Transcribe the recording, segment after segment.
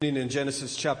In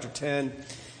Genesis chapter 10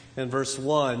 and verse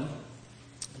 1.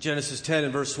 Genesis 10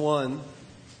 and verse 1.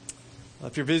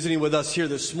 If you're visiting with us here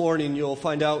this morning, you'll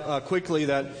find out quickly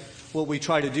that what we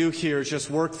try to do here is just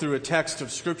work through a text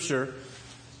of Scripture.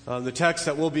 The text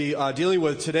that we'll be dealing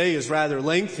with today is rather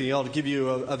lengthy. I'll give you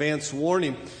an advance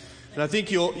warning. And I think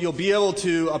you'll be able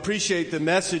to appreciate the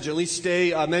message, at least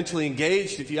stay mentally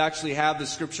engaged if you actually have the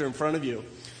Scripture in front of you.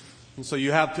 And so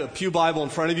you have a pew Bible in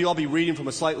front of you. I'll be reading from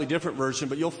a slightly different version,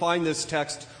 but you'll find this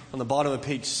text on the bottom of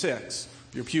page 6,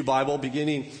 your pew Bible,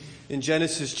 beginning in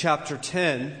Genesis chapter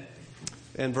 10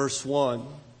 and verse 1.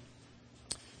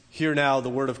 Hear now the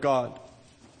word of God.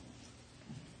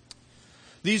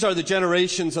 These are the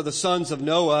generations of the sons of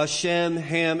Noah, Shem,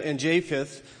 Ham, and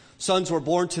Japheth. Sons were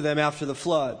born to them after the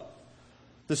flood.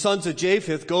 The sons of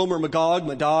Japheth, Gomer, Magog,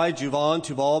 Madai, Juvan,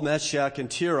 Tubal, Meshech, and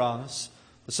Tiras.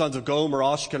 The sons of Gomer,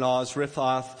 Ashkenaz,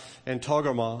 Riphath, and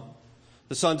Togarmah.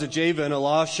 The sons of Javan,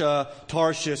 Elisha,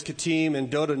 Tarshish, Kittim,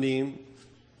 and Dodanim.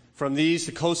 From these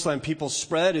the coastland people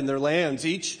spread in their lands,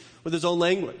 each with his own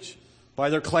language, by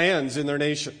their clans in their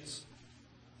nations.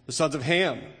 The sons of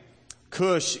Ham,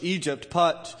 Cush, Egypt,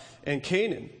 Put, and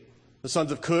Canaan. The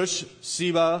sons of Cush,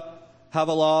 Seba,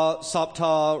 Havilah,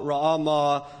 Sabta,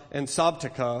 Raamah, and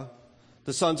Sabteka.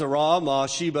 The sons of Raamah,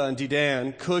 Sheba, and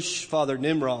Dedan. Cush fathered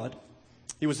Nimrod.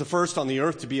 He was the first on the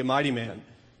earth to be a mighty man.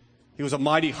 He was a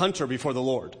mighty hunter before the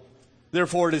Lord.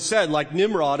 Therefore it is said, like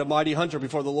Nimrod, a mighty hunter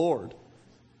before the Lord.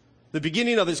 The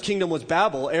beginning of his kingdom was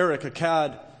Babel, Erech,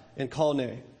 Akkad, and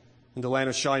Calneh, in the land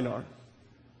of Shinar.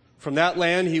 From that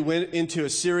land he went into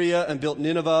Assyria and built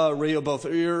Nineveh,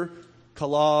 Rehoboth-ir,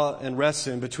 Calah, and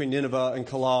Resen, between Nineveh and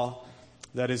Calah,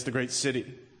 that is the great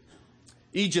city.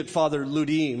 Egypt fathered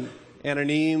Ludim,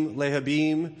 Ananim,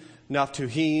 Lehabim,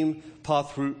 Naphtuhim,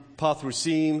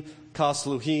 Pathrusim,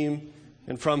 Casluhim,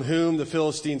 and from whom the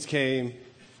Philistines came,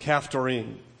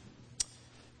 Caphtorim.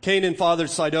 Canaan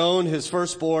fathered Sidon, his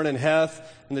firstborn, and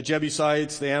Heth, and the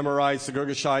Jebusites, the Amorites, the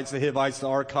Girgashites, the Hivites, the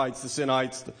Arkites, the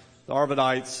Sinites, the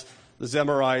Arvadites, the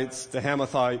Zemarites, the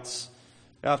Hamathites.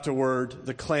 Afterward,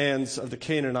 the clans of the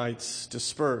Canaanites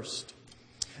dispersed.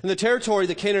 And the territory of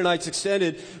the Canaanites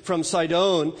extended from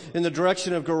Sidon in the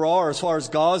direction of Gerar as far as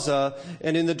Gaza,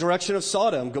 and in the direction of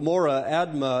Sodom, Gomorrah,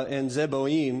 Admah, and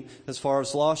Zeboim as far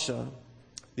as Lasha.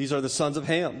 These are the sons of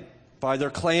Ham, by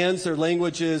their clans, their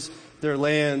languages, their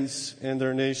lands, and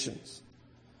their nations.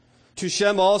 To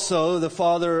Shem also, the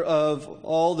father of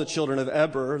all the children of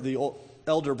Eber, the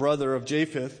elder brother of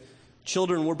Japheth,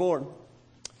 children were born.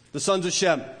 The sons of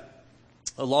Shem,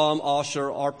 Elam, Asher,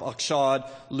 Arpachshad,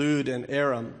 Lud, and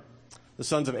Aram. The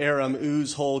sons of Aram,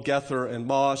 Uz, Hol, Gether, and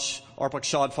Mosh.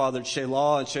 Arpachshad fathered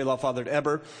Shelah, and Shelah fathered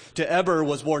Eber. To Eber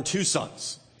was born two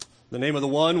sons. The name of the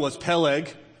one was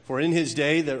Peleg, for in his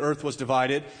day the earth was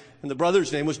divided, and the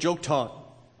brother's name was Joktan.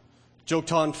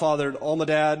 Joktan fathered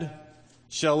Almadad,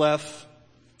 Shelef,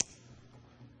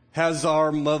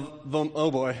 Hazar Maveth.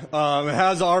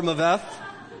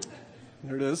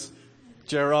 There it is.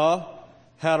 Jerah,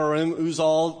 Hadarim,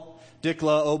 Uzal,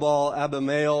 Dikla, Obal,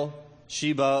 Abimael,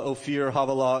 Sheba, Ophir,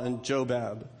 Havilah, and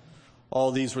Jobab. All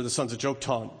these were the sons of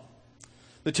Joktan.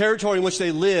 The territory in which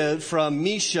they lived, from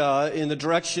Mesha in the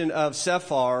direction of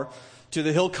Sephar to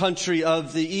the hill country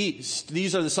of the east.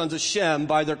 These are the sons of Shem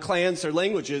by their clans, their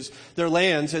languages, their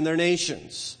lands, and their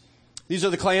nations. These are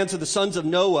the clans of the sons of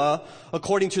Noah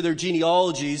according to their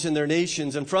genealogies and their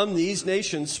nations. And from these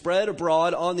nations spread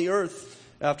abroad on the earth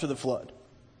after the flood.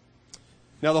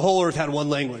 Now the whole earth had one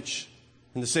language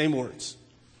and the same words.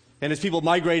 And as people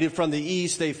migrated from the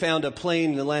east, they found a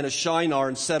plain in the land of Shinar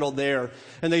and settled there.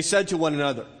 And they said to one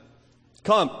another,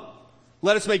 "Come,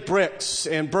 let us make bricks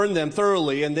and burn them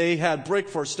thoroughly." And they had brick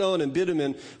for stone and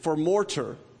bitumen for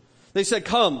mortar. They said,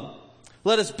 "Come,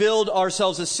 let us build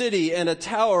ourselves a city and a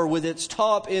tower with its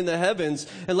top in the heavens,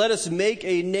 and let us make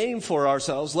a name for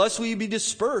ourselves, lest we be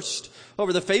dispersed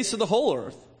over the face of the whole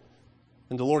earth."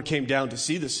 And the Lord came down to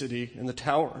see the city and the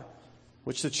tower,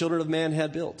 which the children of man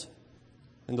had built.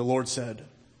 And the Lord said,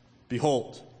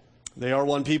 "Behold, they are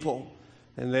one people,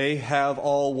 and they have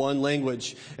all one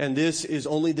language. And this is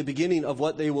only the beginning of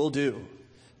what they will do.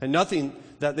 And nothing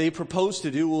that they propose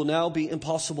to do will now be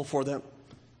impossible for them.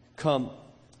 Come,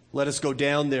 let us go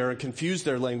down there and confuse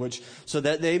their language, so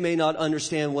that they may not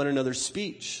understand one another's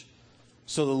speech."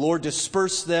 So the Lord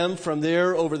dispersed them from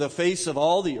there over the face of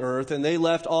all the earth, and they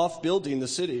left off building the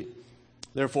city.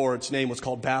 Therefore its name was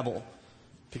called Babel,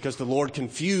 because the Lord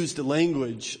confused the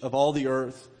language of all the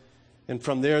earth. And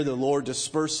from there the Lord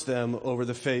dispersed them over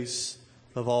the face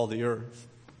of all the earth.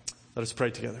 Let us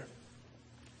pray together.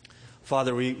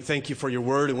 Father, we thank you for your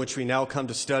word in which we now come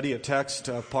to study a text,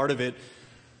 part of it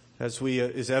as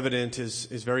is evident,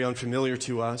 is very unfamiliar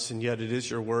to us, and yet it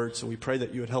is your word. So we pray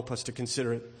that you would help us to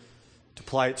consider it, to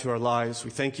apply it to our lives.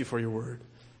 We thank you for your word.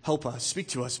 Help us. Speak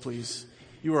to us, please.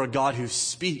 You are a God who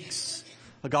speaks,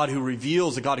 a God who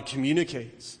reveals, a God who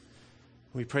communicates.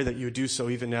 We pray that you would do so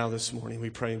even now this morning.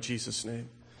 We pray in Jesus' name.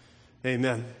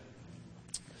 Amen.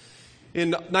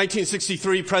 In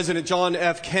 1963, President John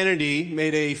F. Kennedy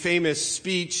made a famous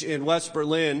speech in West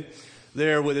Berlin,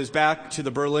 there with his back to the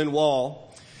Berlin Wall.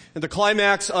 And the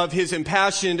climax of his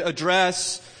impassioned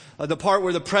address, the part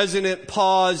where the president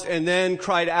paused and then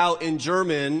cried out in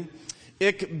German,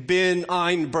 "Ich bin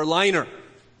ein Berliner."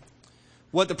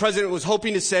 What the president was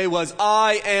hoping to say was,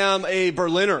 "I am a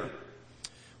Berliner."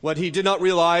 What he did not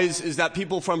realize is that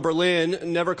people from Berlin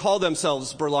never call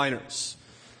themselves Berliners.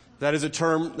 That is a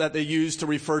term that they use to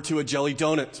refer to a jelly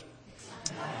donut.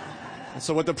 And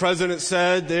so what the president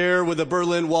said there with the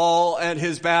Berlin Wall at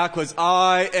his back was,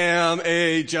 "I am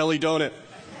a jelly donut."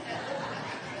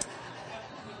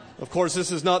 Of course,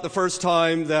 this is not the first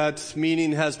time that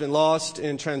meaning has been lost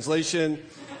in translation.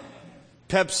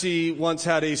 Pepsi once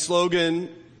had a slogan,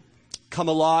 "Come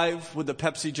alive with the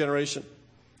Pepsi generation."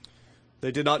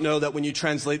 They did not know that when you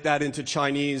translate that into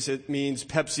Chinese, it means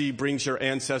Pepsi brings your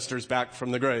ancestors back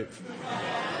from the grave.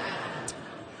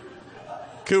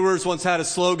 Coors once had a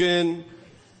slogan,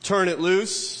 "Turn it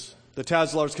loose." The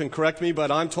Tazlars can correct me,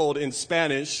 but I'm told in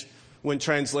Spanish, when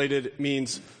translated, it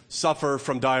means suffer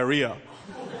from diarrhea.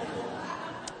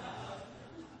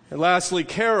 And lastly,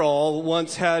 Carol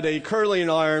once had a curling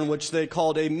iron which they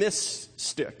called a mist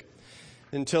stick,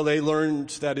 until they learned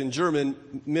that in German,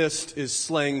 mist is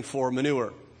slang for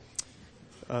manure.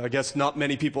 I guess not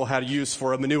many people had a use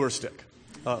for a manure stick.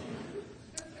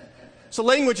 So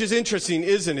language is interesting,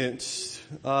 isn't it?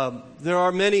 There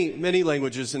are many, many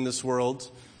languages in this world.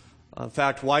 In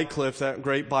fact, Wycliffe, that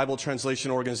great Bible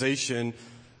translation organization,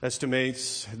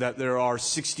 estimates that there are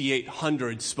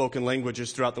 6,800 spoken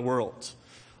languages throughout the world.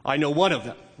 I know one of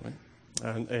them.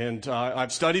 And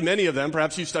I've studied many of them.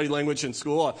 Perhaps you studied language in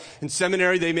school. In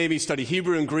seminary, they maybe study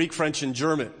Hebrew and Greek, French and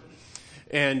German.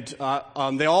 And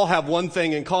they all have one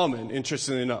thing in common,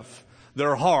 interestingly enough.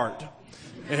 They're hard.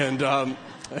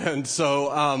 And so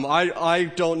I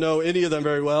don't know any of them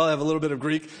very well. I have a little bit of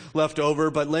Greek left over,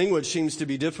 but language seems to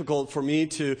be difficult for me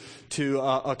to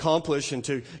accomplish and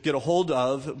to get a hold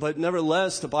of. But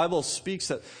nevertheless, the Bible speaks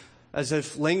that as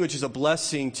if language is a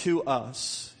blessing to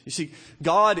us. You see,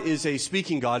 God is a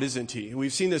speaking God, isn't He?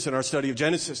 We've seen this in our study of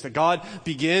Genesis, that God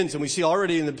begins, and we see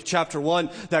already in the chapter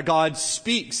 1 that God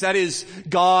speaks. That is,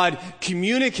 God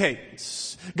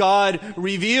communicates. God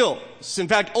reveals. In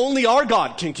fact, only our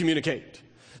God can communicate.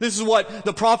 This is what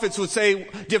the prophets would say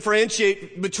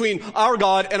differentiate between our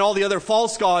God and all the other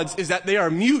false gods, is that they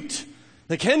are mute.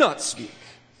 They cannot speak.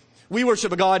 We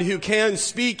worship a God who can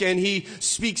speak, and He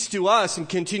speaks to us and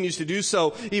continues to do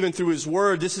so even through His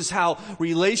Word. This is how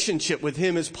relationship with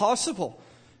Him is possible.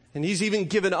 And He's even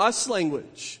given us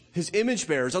language, His image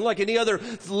bearers. Unlike any other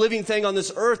living thing on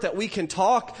this earth that we can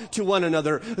talk to one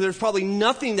another, there's probably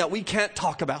nothing that we can't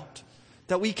talk about,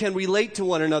 that we can relate to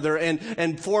one another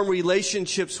and form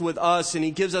relationships with us. And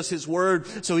He gives us His Word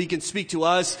so He can speak to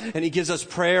us, and He gives us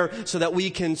prayer so that we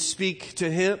can speak to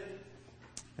Him.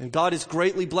 And God has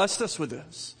greatly blessed us with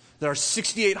this. There are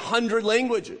 6,800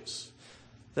 languages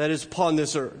that is upon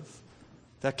this earth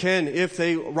that can, if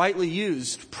they rightly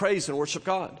used, praise and worship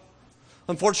God.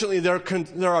 Unfortunately, there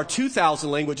are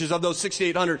 2,000 languages of those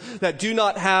 6,800 that do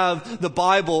not have the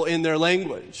Bible in their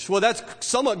language. Well, that's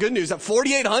somewhat good news. That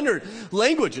 4,800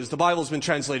 languages the Bible has been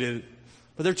translated,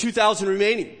 but there are 2,000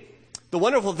 remaining. The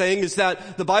wonderful thing is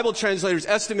that the Bible translators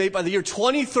estimate by the year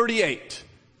 2038,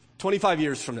 25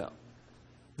 years from now,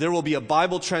 there will be a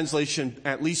Bible translation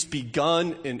at least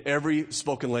begun in every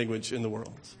spoken language in the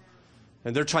world.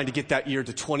 And they're trying to get that year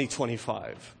to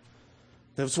 2025.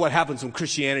 That's what happens when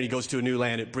Christianity goes to a new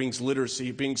land. It brings literacy.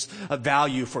 It brings a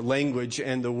value for language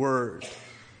and the Word.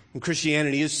 And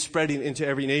Christianity is spreading into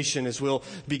every nation, as we'll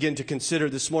begin to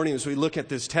consider this morning as we look at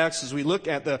this text, as we look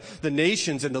at the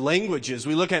nations and the languages.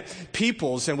 We look at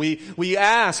peoples, and we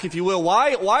ask, if you will,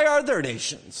 why are there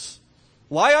nations?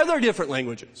 Why are there different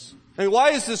languages? I mean, why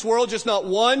is this world just not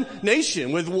one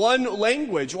nation with one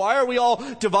language? Why are we all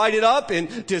divided up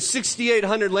into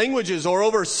 6,800 languages or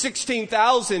over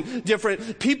 16,000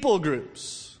 different people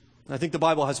groups? I think the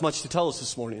Bible has much to tell us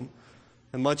this morning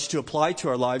and much to apply to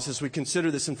our lives as we consider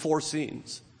this in 4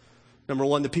 scenes. Number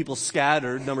 1, the people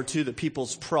scattered. Number 2, the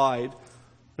people's pride.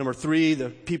 Number 3, the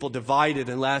people divided.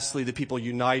 And lastly, the people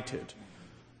united.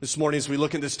 This morning as we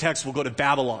look at this text, we'll go to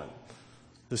Babylon,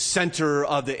 the center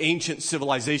of the ancient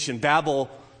civilization.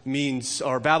 Babel means,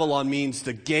 or Babylon means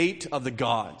the gate of the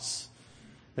gods.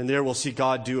 And there we'll see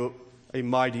God do a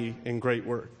mighty and great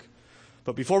work.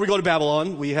 But before we go to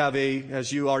Babylon, we have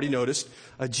as you already noticed,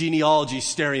 a genealogy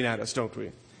staring at us, don't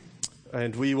we?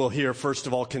 And we will here, first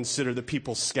of all, consider the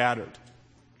people scattered.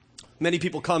 Many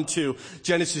people come to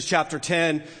Genesis chapter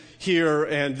 10 here,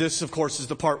 and this, of course, is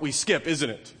the part we skip, isn't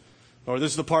it? Or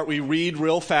this is the part we read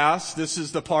real fast. This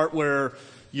is the part where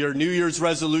your New Year's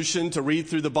resolution to read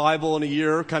through the Bible in a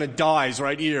year kind of dies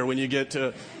right here when you get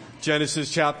to Genesis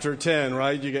chapter 10,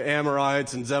 right? You get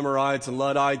Amorites and Zemarites and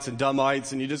Luddites and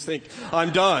Dumbites, and you just think,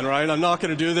 I'm done, right? I'm not going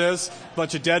to do this.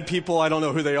 Bunch of dead people. I don't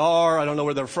know who they are. I don't know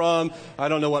where they're from. I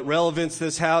don't know what relevance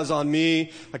this has on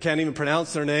me. I can't even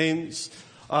pronounce their names.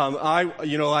 I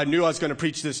knew I was going to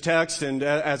preach this text, and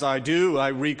as I do, I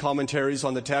read commentaries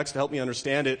on the text to help me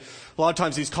understand it. A lot of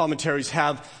times these commentaries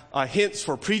have hints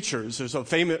for preachers. There's one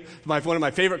of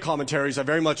my favorite commentaries. I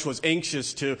very much was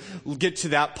anxious to get to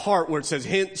that part where it says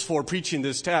hints for preaching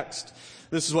this text.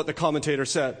 This is what the commentator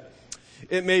said.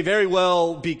 It may very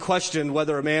well be questioned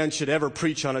whether a man should ever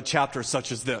preach on a chapter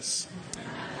such as this.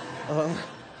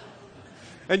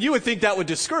 And you would think that would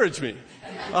discourage me.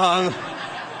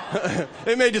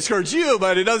 It may discourage you,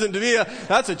 but it doesn't to me.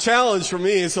 That's a challenge for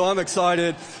me, so I'm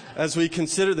excited as we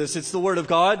consider this. It's the Word of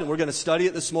God, and we're going to study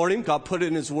it this morning. God put it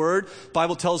in His Word. The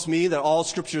Bible tells me that all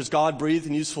Scripture is God-breathed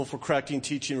and useful for correcting,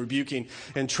 teaching, rebuking,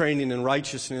 and training in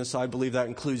righteousness. I believe that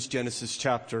includes Genesis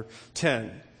chapter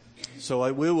 10. So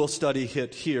we will study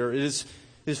it here.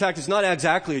 In fact, it's not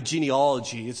exactly a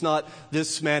genealogy. It's not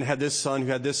this man had this son, who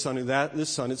had this son, who had this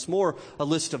son. It's more a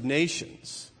list of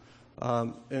nations.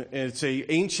 And it's an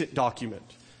ancient document.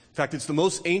 In fact, it's the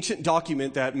most ancient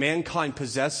document that mankind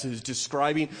possesses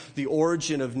describing the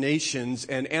origin of nations,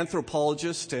 and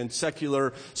anthropologists and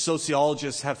secular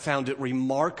sociologists have found it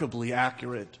remarkably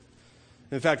accurate.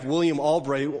 In fact, William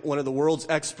Albright, one of the world's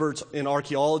experts in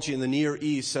archaeology in the Near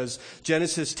East, says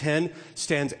Genesis 10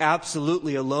 stands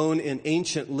absolutely alone in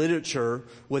ancient literature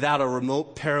without a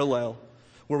remote parallel,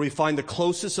 where we find the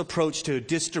closest approach to a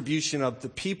distribution of the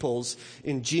peoples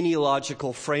in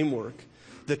genealogical framework.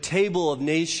 The Table of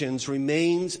Nations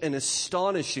remains an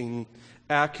astonishing,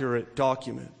 accurate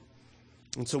document.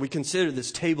 And so we consider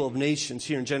this Table of Nations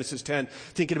here in Genesis 10,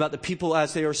 thinking about the people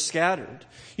as they are scattered.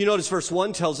 You notice verse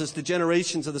 1 tells us the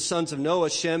generations of the sons of Noah,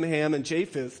 Shem, Ham, and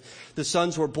Japheth. The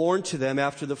sons were born to them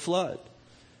after the flood.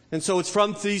 And so it's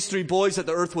from these three boys that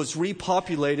the earth was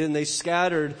repopulated and they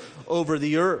scattered over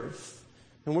the earth.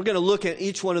 And we're going to look at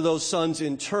each one of those sons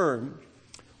in turn.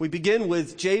 We begin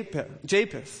with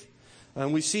Japheth.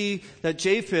 And we see that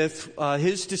Japheth,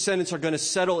 his descendants are going to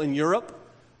settle in Europe,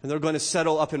 and they're going to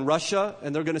settle up in Russia,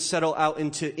 and they're going to settle out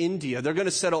into India. They're going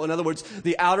to settle, in other words,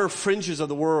 the outer fringes of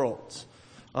the world.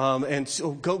 And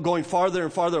so going farther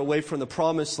and farther away from the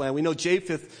promised land. We know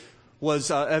Japheth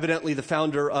was evidently the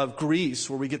founder of Greece,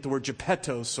 where we get the word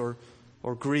Japetos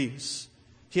or Greece.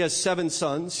 He has 7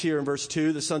 sons here in verse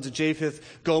 2, the sons of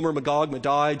Japheth, Gomer, Magog,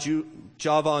 Madai,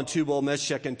 Javan, Tubal,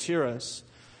 Meshech, and Tiras.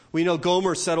 We know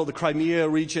Gomer settled the Crimea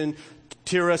region.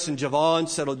 Tiras and Javan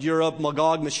settled Europe.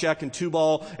 Magog, Meshech, and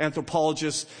Tubal,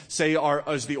 anthropologists say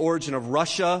is the origin of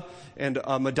Russia. And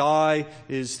Madai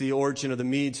is the origin of the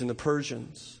Medes and the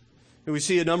Persians. And we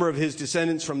see a number of his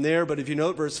descendants from there. But if you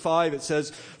note verse 5, it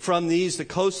says, from these the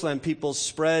coastland peoples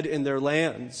spread in their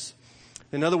lands.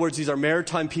 In other words, these are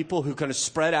maritime people who kind of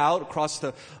spread out across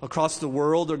the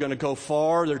world. They're going to go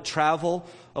far. They're travel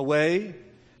away.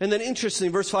 And then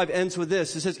interestingly, verse 5 ends with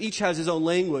this. It says, each has his own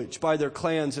language by their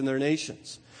clans and their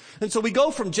nations. And so we go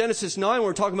from Genesis 9, where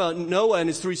we're talking about Noah and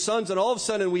his 3 sons, and all of a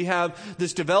sudden we have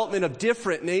this development of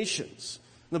different nations.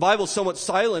 The Bible is somewhat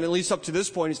silent, at least up to this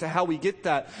point, as to how we get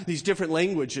these different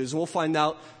languages. And we'll find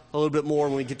out a little bit more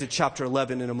when we get to chapter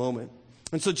 11 in a moment.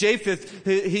 And so Japheth,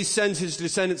 he sends his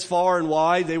descendants far and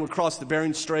wide. They would cross the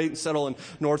Bering Strait and settle in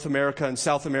North America and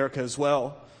South America as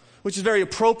well. Which is very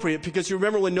appropriate, because you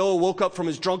remember when Noah woke up from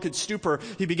his drunken stupor,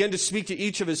 he began to speak to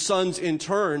each of his sons in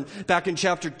turn back in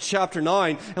chapter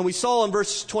 9. And we saw in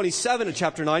verse 27 of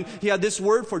chapter 9, he had this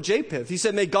word for Japheth. He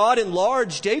said, may God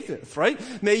enlarge Japheth, right?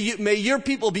 May your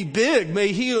people be big. May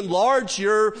he enlarge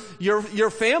your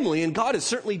family. And God has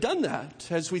certainly done that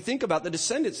as we think about the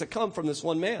descendants that come from this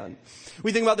one man.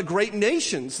 We think about the great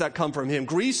nations that come from him,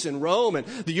 Greece and Rome and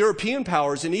the European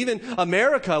powers, and even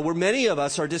America, where many of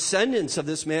us are descendants of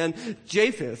this man,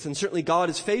 Japheth. And certainly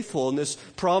God is faithful in this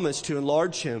promise to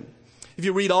enlarge him. If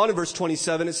you read on in verse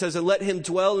 27, it says, and let him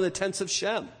dwell in the tents of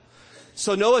Shem.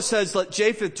 So Noah says, let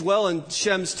Japheth dwell in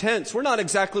Shem's tents. We're not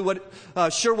exactly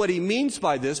sure what he means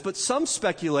by this, but some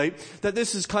speculate that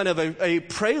this is kind of a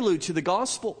prelude to the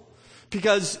gospel.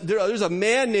 Because there's a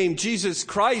man named Jesus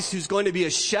Christ who's going to be a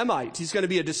Shemite. He's going to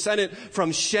be a descendant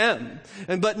from Shem.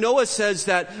 But Noah says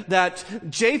that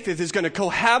Japheth is going to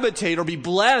cohabitate or be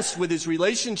blessed with his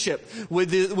relationship with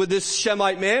this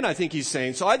Shemite man, I think he's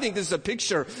saying. So I think this is a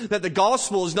picture that the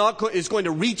gospel is going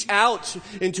to reach out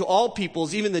into all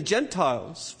peoples, even the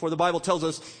Gentiles. For the Bible tells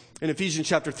us in Ephesians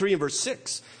chapter 3 and verse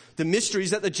 6, the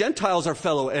mysteries that the Gentiles are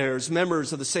fellow heirs,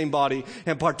 members of the same body,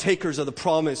 and partakers of the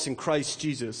promise in Christ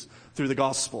Jesus through the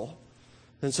gospel.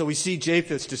 And so we see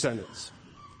Japheth's descendants.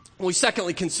 We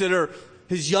secondly consider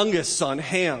his youngest son,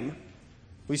 Ham.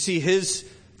 We see his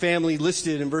family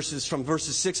listed in verses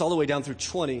 6 all the way down through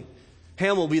 20.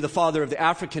 Ham will be the father of the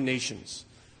African nations,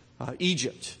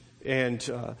 Egypt, and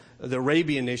the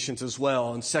Arabian nations as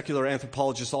well. And secular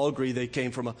anthropologists all agree they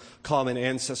came from a common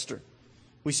ancestor.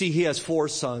 We see he has 4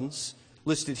 sons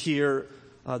listed here.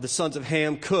 The sons of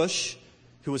Ham, Cush,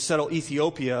 who would settle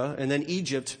Ethiopia, and then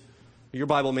Egypt. Your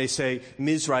Bible may say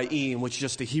Mizraim, which is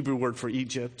just a Hebrew word for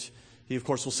Egypt. He, of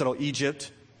course, will settle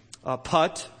Egypt.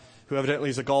 Put, who evidently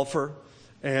is a golfer.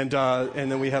 And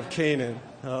then we have Canaan.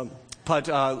 Put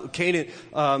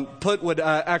would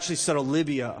actually settle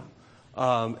Libya.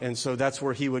 And so that's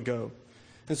where he would go.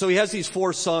 And so he has these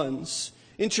 4 sons.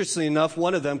 Interestingly enough,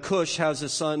 one of them, Cush, has a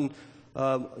son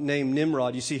named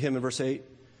Nimrod. You see him in verse 8.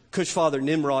 Cush father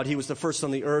Nimrod, he was the first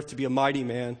on the earth to be a mighty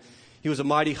man. He was a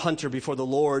mighty hunter before the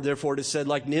Lord. Therefore, it is said,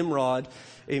 like Nimrod,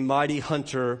 a mighty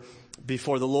hunter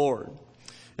before the Lord.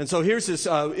 And so here's this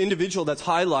individual that's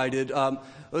highlighted.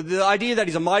 The idea that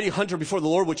he's a mighty hunter before the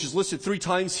Lord, which is listed 3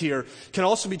 times here, can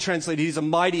also be translated, he's a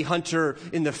mighty hunter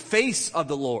in the face of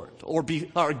the Lord, or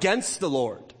against the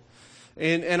Lord.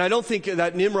 And I don't think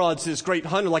that Nimrod's this great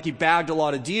hunter, like he bagged a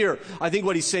lot of deer. I think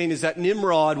what he's saying is that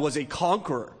Nimrod was a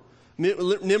conqueror.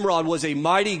 Nimrod was a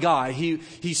mighty guy. He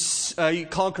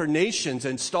conquered nations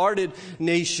and started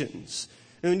nations.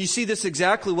 And when you see this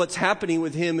exactly what's happening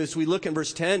with him as we look in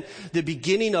verse 10, the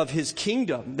beginning of his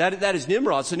kingdom. That is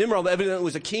Nimrod. So Nimrod evidently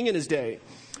was a king in his day.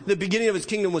 The beginning of his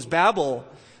kingdom was Babel,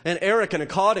 and Erech and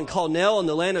Akkad and Calneh in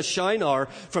the land of Shinar.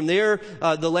 From there,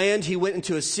 the land he went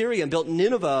into Assyria and built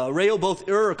Nineveh, Rehoboth,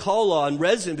 Calah, and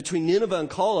Rezin between Nineveh and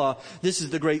Calah. This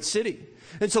is the great city.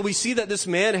 And so we see that this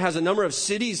man has a number of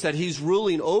cities that he's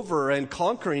ruling over and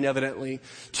conquering, evidently.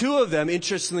 2 of them,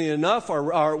 interestingly enough,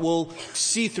 we'll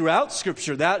see throughout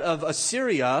Scripture, that of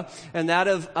Assyria and that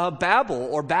of Babel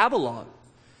or Babylon.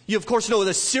 You, of course, know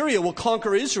that Assyria will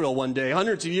conquer Israel one day,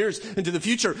 hundreds of years into the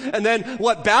future. And then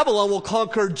Babylon will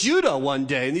conquer Judah one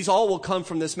day. And these all will come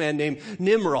from this man named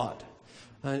Nimrod.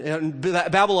 And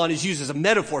Babylon is used as a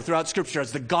metaphor throughout Scripture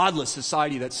as the godless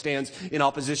society that stands in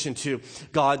opposition to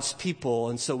God's people.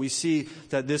 And so we see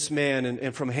that this man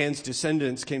and from Ham's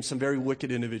descendants came some very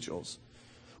wicked individuals.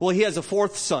 Well, he has a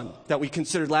 4th son that we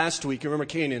considered last week. You remember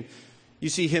Canaan. You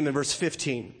see him in verse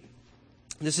 15.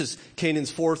 This is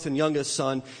Canaan's 4th and youngest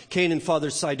son. Canaan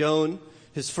fathers Sidon,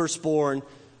 his firstborn,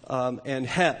 and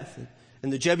Heth.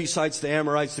 And the Jebusites, the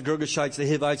Amorites, the Girgashites, the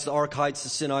Hivites, the Arkites, the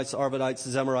Sinites, the Arvadites, the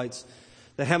Zemarites,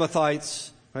 the Hamathites,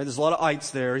 right? There's a lot of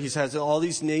ites there. He has all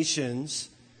these nations.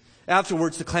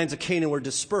 Afterwards, the clans of Canaan were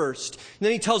dispersed. And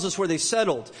then he tells us where they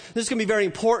settled. This is going to be very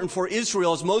important for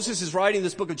Israel. As Moses is writing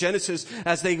this book of Genesis,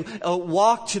 as they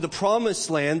walk to the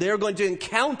promised land, they are going to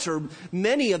encounter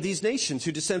many of these nations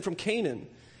who descend from Canaan.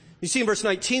 You see in verse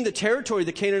 19, the territory of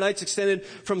the Canaanites extended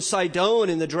from Sidon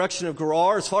in the direction of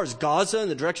Gerar, as far as Gaza, in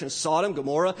the direction of Sodom,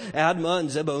 Gomorrah, Admah, and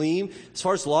Zeboim, as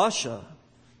far as Lasha.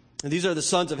 And these are the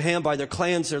sons of Ham by their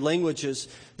clans, their languages,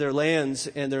 their lands,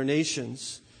 and their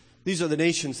nations. These are the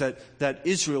nations that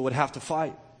Israel would have to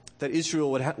fight, that Israel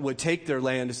would take their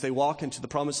land as they walk into the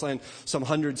promised land some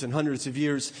hundreds and hundreds of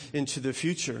years into the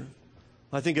future.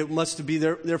 I think it must be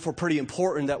therefore pretty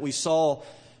important that we saw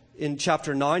in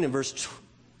chapter 9 and verse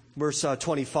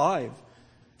 25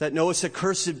 that Noah said,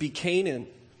 "Cursed be Canaan,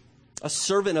 a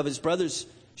servant of his brothers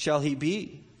shall he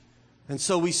be." And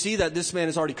so we see that this man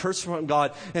is already cursed from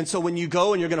God. And so when you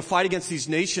go and you're going to fight against these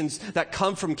nations that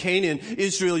come from Canaan,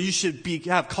 Israel, you should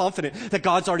have confident that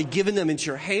God's already given them into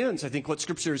your hands. I think what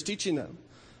Scripture is teaching them,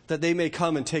 that they may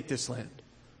come and take this land.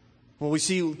 Well, we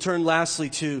turn lastly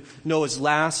to Noah's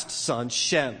last son,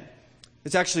 Shem.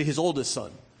 It's actually his oldest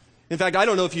son. In fact, I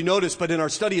don't know if you noticed, but in our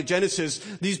study of Genesis,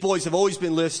 these boys have always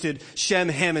been listed Shem,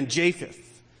 Ham, and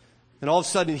Japheth. And all of a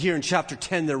sudden here in chapter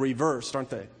 10, they're reversed, aren't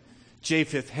they?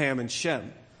 Japheth, Ham, and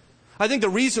Shem. I think the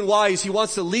reason why is he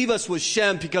wants to leave us with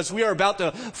Shem because we are about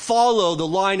to follow the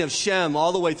line of Shem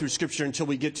all the way through Scripture until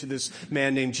we get to this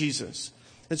man named Jesus.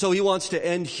 And so he wants to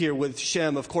end here with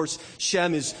Shem. Of course,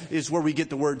 Shem is where we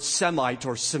get the word Semite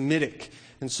or Semitic.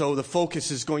 And so the focus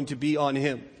is going to be on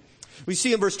him. We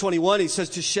see in verse 21, he says,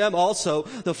 to Shem also,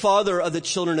 the father of the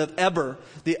children of Eber,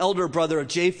 the elder brother of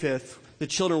Japheth, the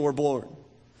children were born.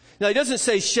 Now, he doesn't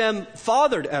say Shem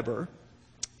fathered Eber.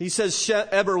 He says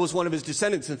Eber was one of his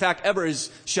descendants. In fact, Eber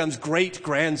is Shem's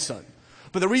great-grandson.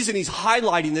 But the reason he's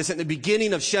highlighting this at the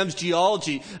beginning of Shem's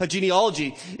genealogy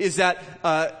is that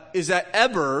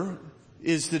Eber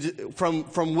is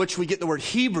from which we get the word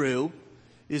Hebrew,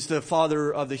 is the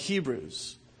father of the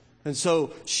Hebrews. And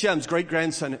so Shem's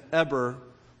great-grandson Eber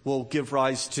will give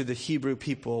rise to the Hebrew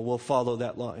people, will follow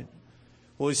that line.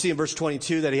 Well, we see in verse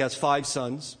 22 that he has 5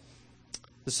 sons,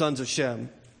 the sons of Shem.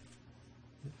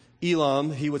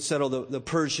 Elam, he would settle the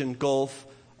Persian Gulf.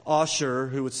 Ashur,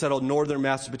 who would settle northern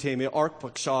Mesopotamia.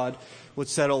 Arpachshad would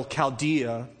settle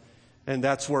Chaldea, and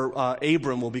that's where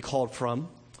Abram will be called from.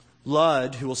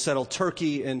 Lud, who will settle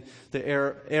Turkey, and the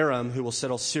Aram, who will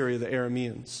settle Syria, the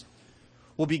Arameans.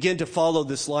 We'll begin to follow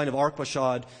this line of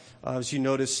Arpachshad, as you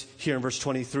notice here in verse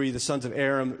 23, the sons of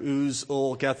Aram, Uz,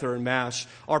 Ul, Gether, and Mash.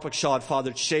 Arpachshad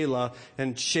fathered Shelah,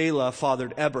 and Shelah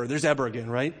fathered Eber. There's Eber again,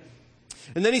 right?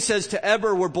 And then he says, to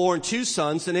Eber were born 2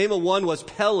 sons. The name of one was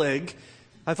Peleg.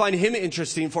 I find him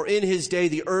interesting, for in his day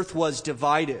the earth was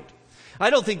divided.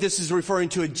 I don't think this is referring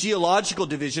to a geological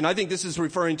division. I think this is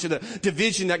referring to the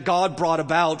division that God brought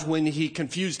about when he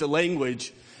confused the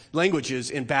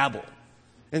languages in Babel.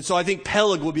 And so I think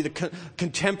Peleg will be the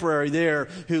contemporary there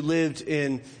who lived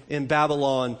in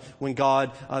Babylon when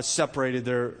God separated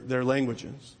their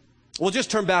languages. We'll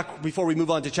just turn back before we move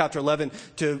on to chapter 11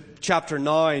 to chapter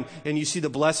 9, and you see the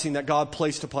blessing that God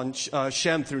placed upon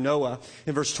Shem through Noah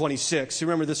in verse 26. You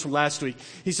remember this from last week.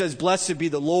 He says, blessed be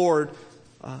the Lord,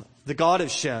 the God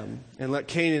of Shem, and let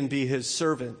Canaan be his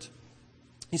servant.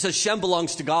 He says Shem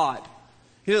belongs to God.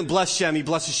 He doesn't bless Shem, he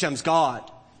blesses Shem's God.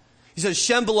 He says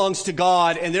Shem belongs to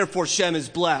God, and therefore Shem is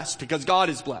blessed, because God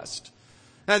is blessed.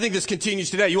 And I think this continues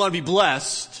today. You want to be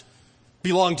blessed,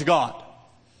 belong to God.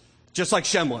 Just like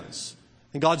Shem was.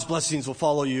 And God's blessings will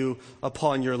follow you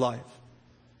upon your life.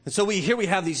 And so here we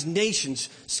have these nations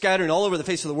scattering all over the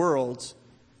face of the world.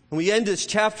 And we end this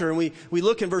chapter and we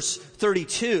look in verse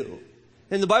 32.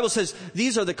 And the Bible says,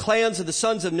 these are the clans of the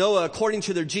sons of Noah according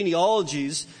to their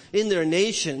genealogies in their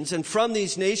nations. And from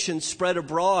these nations spread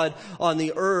abroad on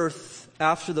the earth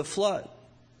after the flood.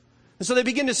 And so they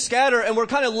begin to scatter, and we're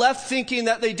kind of left thinking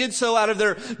that they did so out of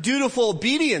their dutiful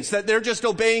obedience, that they're just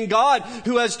obeying God,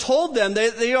 who has told them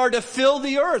that they are to fill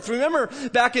the earth. Remember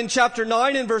back in chapter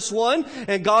 9 and verse 1,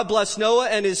 and God blessed Noah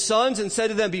and his sons and said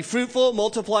to them, be fruitful,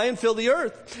 multiply, and fill the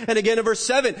earth. And again in verse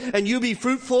 7, and you be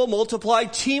fruitful, multiply,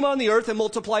 teem on the earth, and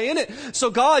multiply in it.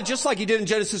 So God, just like he did in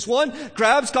Genesis 1,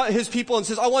 grabs his people and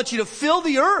says, I want you to fill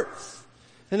the earth.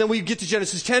 And then we get to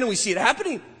Genesis 10 and we see it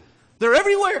happening. They're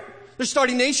everywhere. They're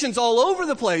starting nations all over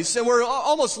the place, and we're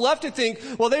almost left to think,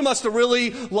 well, they must have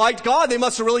really liked God. They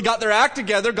must have really got their act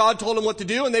together. God told them what to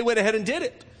do, and they went ahead and did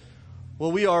it.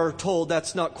 Well, we are told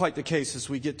that's not quite the case as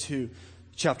we get to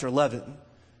chapter 11,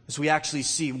 as we actually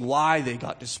see why they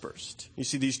got dispersed. You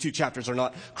see, these 2 chapters are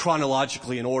not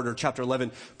chronologically in order. Chapter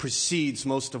 11 precedes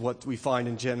most of what we find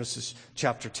in Genesis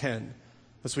chapter 10,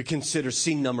 as we consider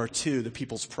scene number 2, the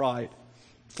people's pride.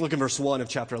 Look in verse 1 of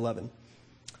chapter 11.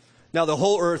 Now, the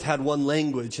whole earth had one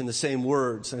language and the same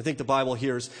words. And I think the Bible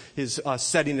here is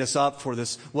setting us up for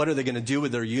this. What are they going to do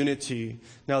with their unity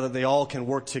now that they all can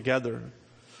work together?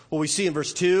 Well, we see in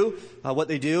verse 2 what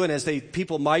they do. And as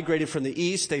people migrated from the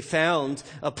east, they found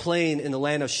a plain in the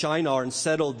land of Shinar and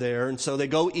settled there. And so they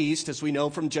go east, as we know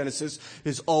from Genesis,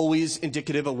 is always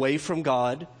indicative away from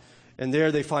God. And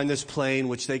there they find this plain,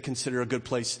 which they consider a good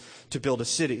place to build a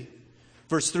city.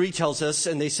 Verse 3 tells us,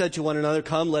 and they said to one another,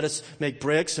 come, let us make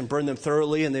bricks and burn them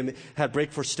thoroughly. And they had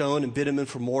brick for stone and bitumen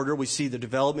for mortar. We see the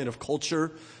development of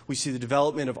culture. We see the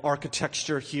development of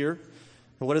architecture here.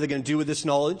 And what are they going to do with this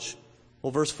knowledge?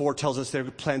 Well, verse 4 tells us they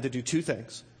plan to do 2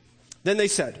 things. Then they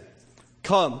said,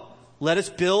 come, let us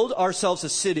build ourselves a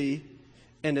city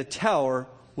and a tower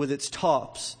with its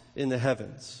tops in the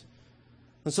heavens.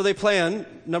 And so they plan,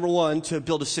 number 1, to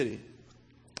build a city.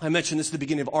 I mentioned this at the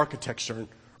beginning of architecture and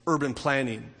urban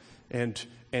planning and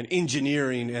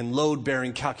engineering and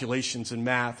load-bearing calculations and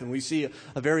math. And we see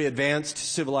a very advanced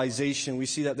civilization. We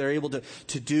see that they're able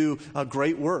to do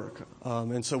great work.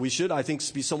 And so we should, I think,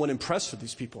 be somewhat impressed with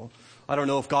these people. I don't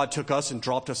know if God took us and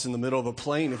dropped us in the middle of a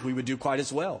plain if we would do quite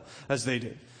as well as they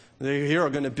did. They here are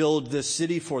going to build this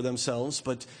city for themselves,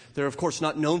 but they're of course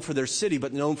not known for their city,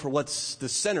 but known for what's the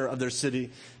center of their city.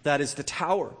 That is the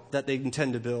tower that they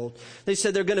intend to build. They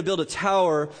said they're going to build a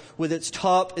tower with its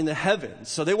top in the heavens.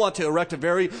 So they want to erect a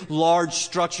very large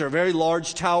structure, a very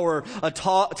large tower, a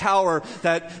tower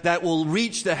that will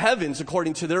reach the heavens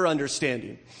according to their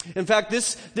understanding. In fact,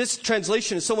 this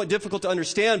translation is somewhat difficult to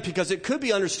understand because it could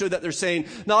be understood that they're saying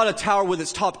not a tower with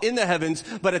its top in the heavens,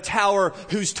 but a tower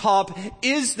whose top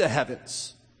is the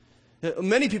heavens.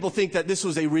 Many people think that this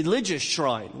was a religious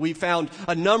shrine. We found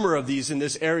a number of these in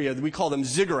this area. We call them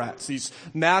ziggurats, these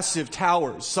massive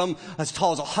towers, some as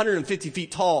tall as 150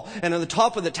 feet tall. And on the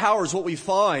top of the towers, what we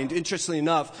find, interestingly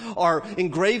enough, are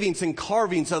engravings and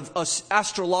carvings of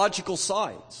astrological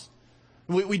signs.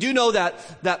 We do know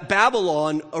that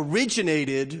Babylon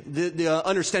originated the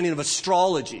understanding of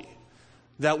astrology,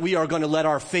 that we are going to let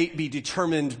our fate be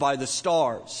determined by the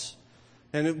stars.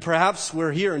 And perhaps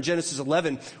we're here in Genesis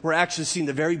 11, we're actually seeing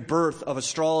the very birth of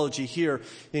astrology here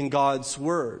in God's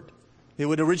Word. It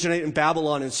would originate in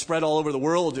Babylon and spread all over the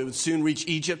world. It would soon reach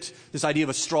Egypt, this idea of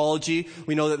astrology.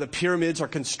 We know that the pyramids are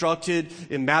constructed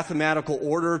in mathematical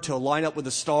order to line up with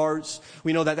the stars.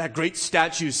 We know that great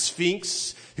statue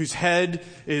Sphinx, whose head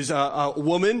is a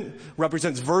woman,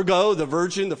 represents Virgo, the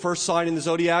virgin, the first sign in the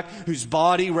zodiac, whose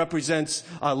body represents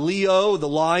Leo, the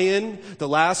lion, the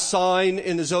last sign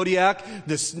in the zodiac.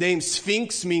 This name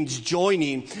Sphinx means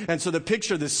joining. And so the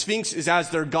picture of the Sphinx is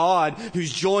as their god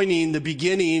who's joining the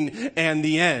beginning and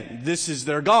the end. This is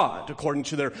their god, according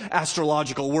to their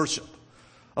astrological worship.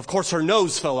 Of course, her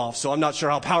nose fell off, so I'm not sure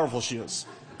how powerful she is.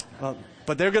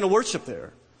 But they're going to worship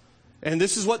there. And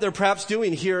this is what they're perhaps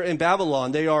doing here in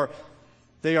Babylon. They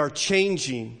are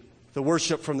changing the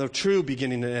worship from the true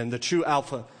beginning and end, the true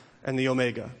Alpha and the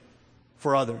Omega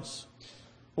for others.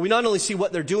 We not only see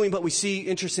what they're doing, but we see,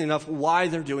 interesting enough, why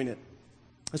they're doing it.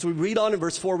 As we read on in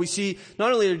verse 4, we see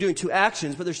not only they're doing two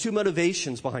actions, but there's two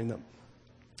motivations behind them.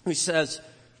 He says,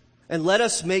 "And let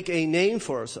us make a name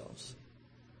for ourselves,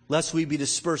 lest we be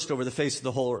dispersed over the face of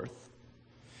the whole earth."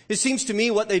 It seems to me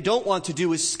what they don't want to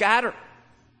do is scatter.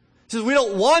 He says we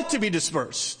don't want to be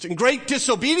dispersed in great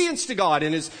disobedience to God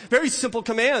and His very simple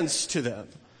commands to them.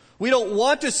 We don't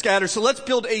want to scatter, so let's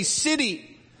build a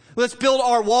city. Let's build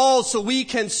our walls so we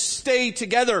can stay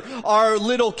together, our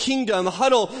little kingdom,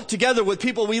 huddle together with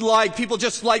people we like, people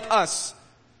just like us.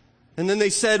 And then they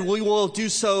said we will do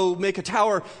so, make a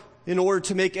tower in order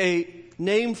to make a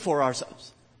name for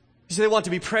ourselves. He said they want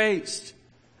to be praised.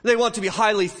 They want to be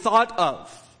highly thought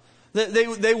of.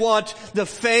 They want the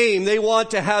fame. They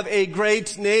want to have a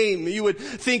great name. You would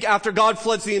think after God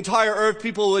floods the entire earth,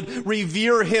 people would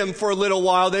revere Him for a little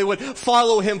while. They would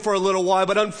follow Him for a little while.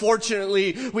 But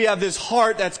unfortunately, we have this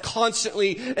heart that's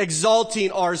constantly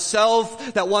exalting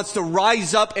ourselves, that wants to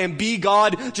rise up and be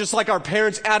God, just like our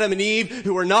parents Adam and Eve,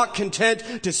 who were not content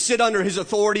to sit under His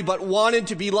authority, but wanted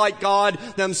to be like God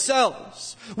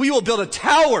themselves. We will build a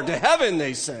tower to heaven,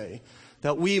 they say,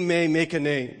 that we may make a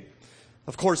name.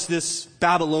 Of course, this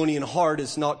Babylonian heart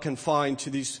is not confined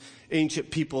to these ancient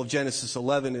people of Genesis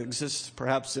 11. It exists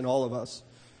perhaps in all of us.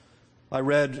 I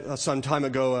read some time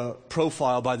ago a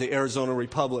profile by the Arizona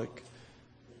Republic.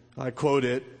 I quote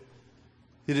it.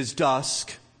 "It is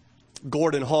dusk.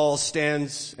 Gordon Hall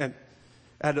stands at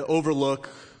an overlook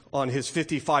on his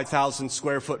 55,000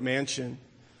 square foot mansion.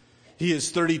 He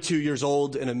is 32 years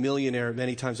old and a millionaire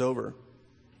many times over.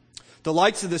 The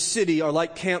lights of the city are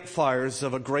like campfires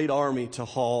of a great army to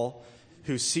Hall,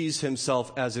 who sees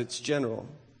himself as its general.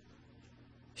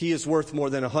 He is worth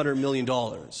more than $100 million,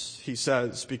 he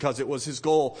says, because it was his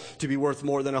goal to be worth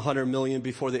more than $100 million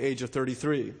before the age of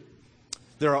 33.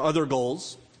 There are other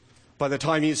goals. By the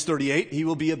time he is 38, he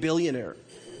will be a billionaire.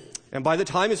 And by the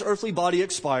time his earthly body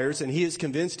expires and he is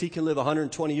convinced he can live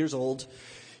 120 years old,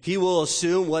 he will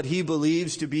assume what he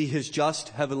believes to be his just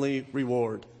heavenly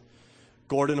reward.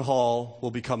 Gordon Hall will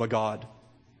become a god.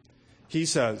 He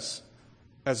says,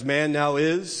 as man now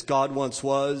is, God once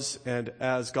was, and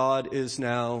as God is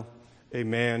now, a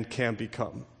man can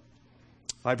become.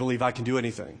 I believe I can do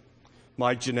anything.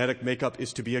 My genetic makeup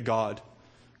is to be a god.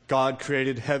 God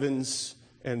created heavens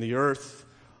and the earth.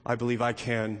 I believe I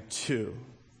can too."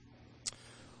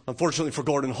 Unfortunately for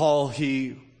Gordon Hall,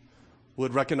 he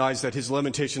would recognize that his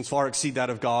limitations far exceed that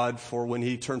of God, for when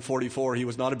he turned 44, he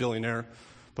was not a billionaire,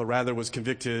 but rather was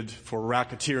convicted for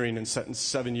racketeering and sentenced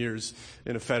 7 years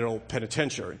in a federal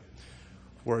penitentiary,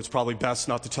 where it's probably best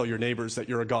not to tell your neighbors that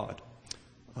you're a god.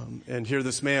 And here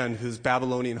this man, his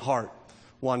Babylonian heart,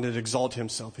 wanted to exalt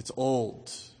himself. It's old.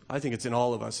 I think it's in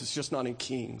all of us. It's just not in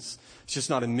kings. It's just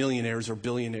not in millionaires or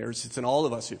billionaires. It's in all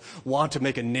of us who want to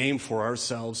make a name for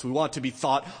ourselves. We want to be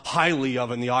thought highly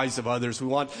of in the eyes of others. We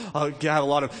want to have a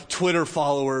lot of Twitter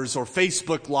followers or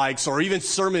Facebook likes or even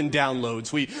sermon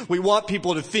downloads. We want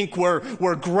people to think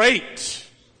we're great.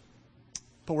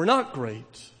 But we're not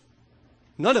great.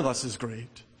 None of us is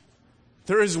great.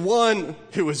 There is one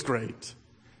who is great.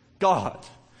 God.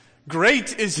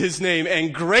 Great is his name,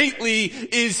 and greatly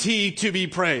is he to be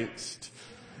praised.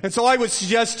 And so I would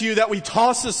suggest to you that we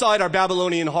toss aside our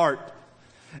Babylonian heart,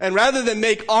 and rather than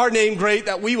make our name great,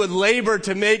 that we would labor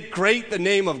to make great the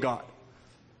name of God.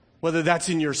 Whether that's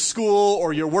in your school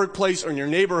or your workplace or in your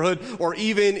neighborhood or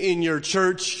even in your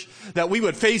church, that we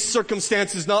would face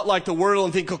circumstances not like the world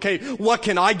and think, okay, what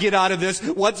can I get out of this?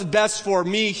 What's best for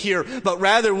me here? But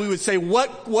rather we would say,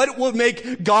 what will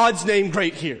make God's name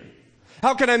great here?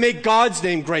 How can I make God's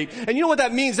name great? And you know what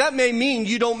that means? That may mean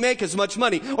you don't make as much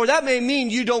money, or that may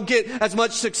mean you don't get as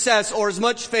much success or as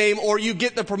much fame, or you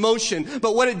get the promotion.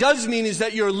 But what it does mean is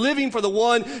that you're living for the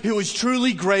one who is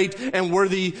truly great and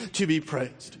worthy to be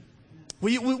praised.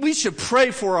 We should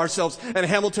pray for ourselves at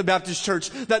Hamilton Baptist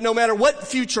Church that no matter what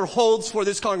future holds for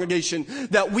this congregation,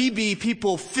 that we be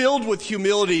people filled with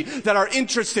humility that are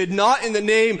interested not in the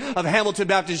name of Hamilton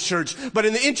Baptist Church, but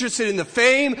interested in the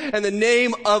fame and the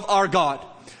name of our God,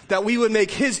 that we would make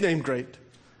his name great.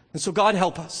 And so God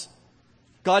help us.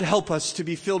 God help us to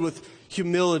be filled with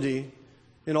humility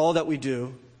in all that we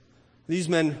do. These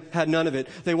men had none of it.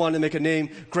 They wanted to make a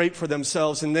name great for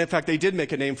themselves. And in fact, they did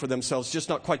make a name for themselves, just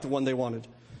not quite the one they wanted.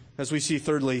 As we see,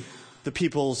 thirdly, the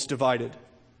peoples divided.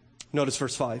 Notice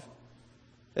verse 5.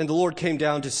 And the Lord came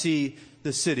down to see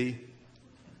the city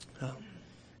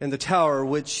and the tower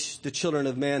which the children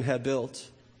of man had built.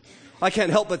 I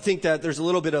can't help but think that there's a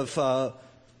little bit of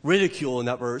ridicule in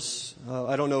that verse.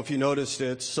 I don't know if you noticed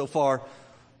it. So far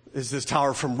is this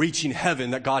tower from reaching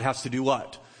heaven that God has to do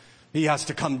what? He has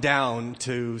to come down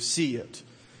to see it.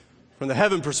 From the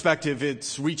heaven perspective,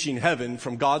 it's reaching heaven.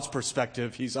 From God's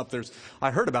perspective, he's up there.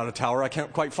 I heard about a tower. I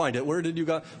can't quite find it. Where did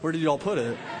you all put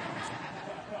it?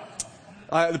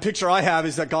 The picture I have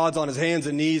is that God's on his hands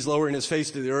and knees, lowering his face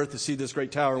to the earth to see this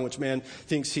great tower in which man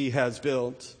thinks he has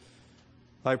built.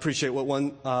 I appreciate what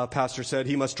one pastor said.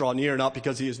 He must draw near, not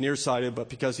because he is nearsighted, but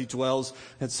because he dwells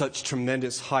at such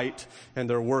tremendous height and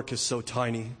their work is so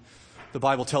tiny. The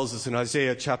Bible tells us in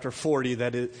Isaiah chapter 40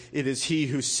 that it is he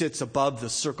who sits above the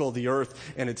circle of the earth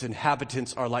and its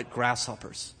inhabitants are like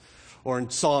grasshoppers. Or in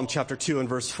Psalm chapter 2 and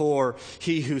verse 4,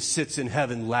 he who sits in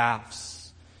heaven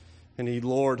laughs and the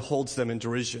Lord holds them in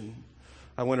derision.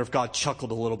 I wonder if God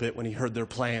chuckled a little bit when he heard their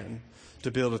plan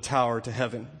to build a tower to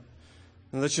heaven.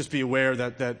 And let's just be aware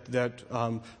that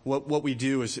what we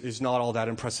do is not all that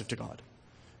impressive to God.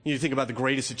 You think about the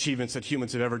greatest achievements that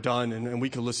humans have ever done, and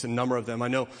we could list a number of them. I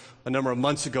know a number of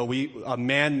months ago, a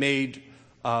man-made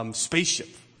spaceship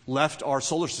left our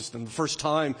solar system. The first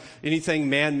time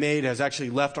anything man-made has actually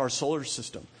left our solar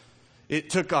system. It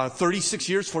took 36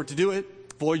 years for it to do it.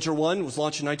 Voyager 1 was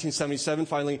launched in 1977,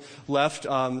 finally left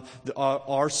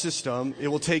our system. It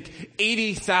will take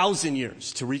 80,000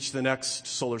 years to reach the next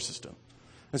solar system.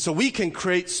 And so we can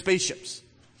create spaceships.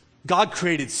 God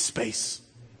created space.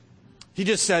 He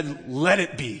just said, let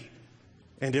it be.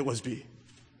 And it was be.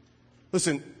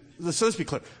 Listen, let's be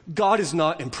clear. God is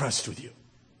not impressed with you.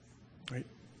 Right?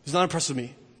 He's not impressed with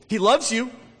me. He loves you.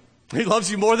 He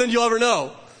loves you more than you'll ever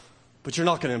know. But you're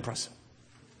not going to impress him.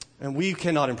 And we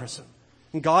cannot impress him.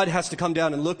 And God has to come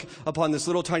down and look upon this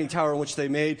little tiny tower in which they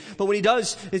made. But when he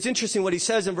does, it's interesting what he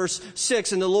says in verse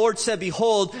 6. And the Lord said,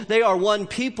 behold, they are one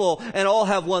people and all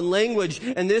have one language.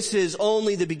 And this is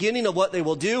only the beginning of what they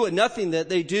will do. And nothing that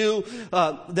they do,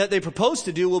 that they propose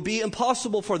to do will be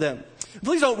impossible for them.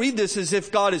 Please don't read this as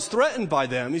if God is threatened by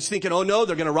them. He's thinking, oh no,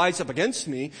 they're going to rise up against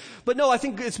me. But no, I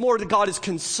think it's more that God is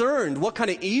concerned. What kind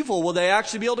of evil will they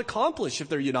actually be able to accomplish if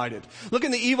they're united? Look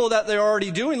at the evil that they're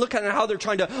already doing. Look at how they're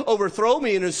trying to overthrow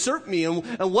me and usurp me.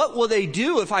 And what will they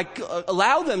do if I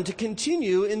allow them to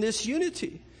continue in this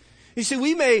unity? You see,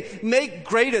 we may make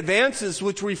great advances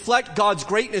which reflect God's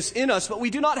greatness in us, but we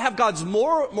do not have God's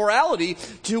morality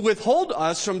to withhold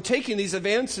us from taking these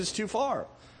advances too far.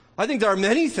 I think there are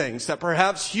many things that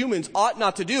perhaps humans ought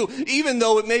not to do, even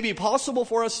though it may be possible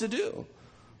for us to do.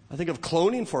 I think of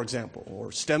cloning, for example,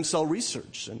 or stem cell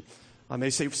research. And I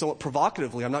may say somewhat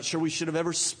provocatively, I'm not sure we should have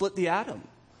ever split the atom.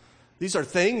 These are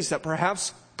things that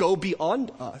perhaps go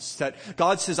beyond us, that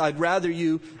God says, I'd rather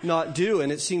you not do.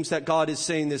 And it seems that God is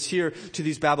saying this here to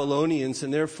these Babylonians,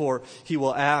 and therefore he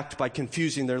will act by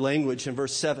confusing their language in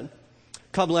verse 7.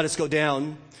 Come, let us go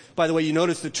down. By the way, you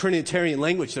notice the Trinitarian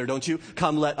language there, don't you?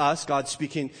 Come, let us. God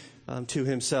speaking to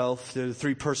himself. They're the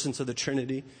three persons of the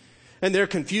Trinity. And they're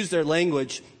confused their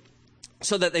language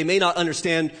so that they may not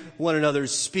understand one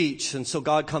another's speech. And so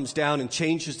God comes down and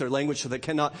changes their language so they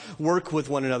cannot work with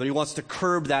one another. He wants to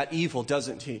curb that evil,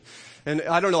 doesn't he? And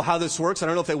I don't know how this works. I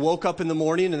don't know if they woke up in the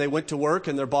morning and they went to work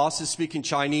and their boss is speaking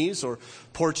Chinese or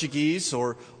Portuguese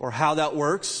or how that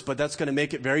works, but that's going to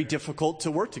make it very difficult to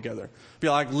work together. It'd be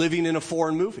like living in a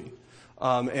foreign movie.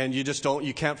 And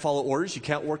you can't follow orders, you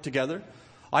can't work together.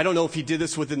 I don't know if he did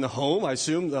this within the home. I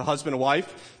assume the husband and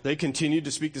wife, they continued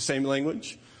to speak the same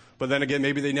language. But then again,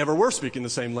 maybe they never were speaking the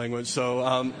same language.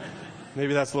 So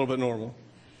maybe that's a little bit normal.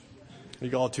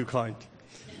 You're all too kind.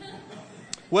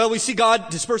 Well, we see God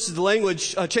disperses the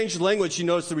language, changes the language. You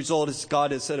notice the result is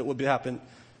God has said it would happen.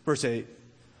 Verse 8.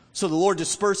 So the Lord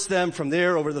dispersed them from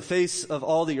there over the face of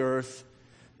all the earth,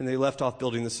 and they left off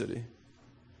building the city.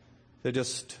 They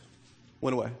just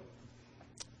went away.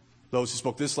 Those who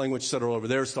spoke this language settled over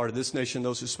there, started this nation.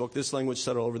 Those who spoke this language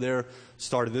settled over there,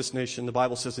 started this nation. The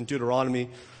Bible says in Deuteronomy,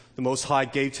 the Most High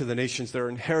gave to the nations their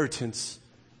inheritance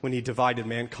when he divided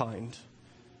mankind.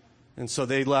 And so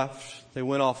they left. They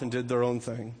went off and did their own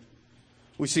thing.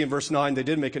 We see in verse 9, they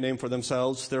did make a name for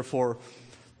themselves. Therefore,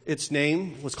 its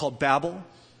name was called Babel,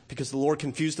 because the Lord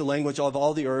confused the language of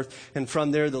all the earth. And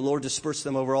from there, the Lord dispersed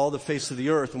them over all the face of the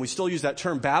earth. And we still use that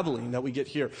term babbling that we get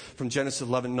here from Genesis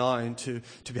 11:9 to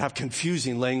have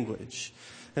confusing language.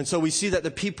 And so we see that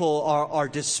the people are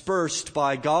dispersed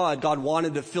by God. God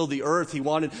wanted to fill the earth. He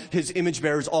wanted his image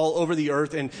bearers all over the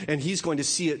earth, and he's going to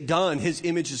see it done. His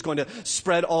image is going to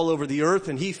spread all over the earth,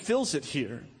 and he fills it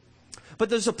here. But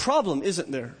there's a problem,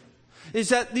 isn't there? Is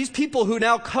that these people who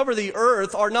now cover the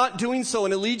earth are not doing so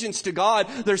in allegiance to God.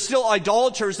 They're still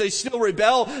idolaters. They still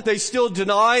rebel. They still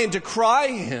deny and decry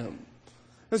him.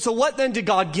 And so what then did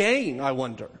God gain, I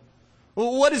wonder?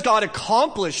 What has God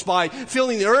accomplished by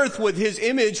filling the earth with his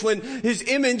image when his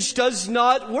image does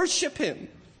not worship him?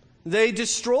 They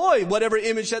destroy whatever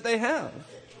image that they have.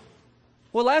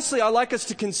 Well, lastly, I'd like us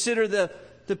to consider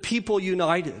the people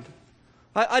united.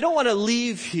 I don't want to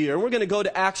leave here. We're going to go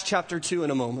to Acts chapter 2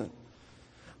 in a moment.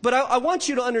 But I want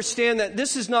you to understand that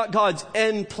this is not God's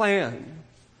end plan.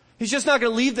 He's just not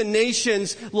going to leave the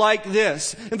nations like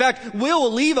this. In fact,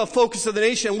 we'll leave a focus of the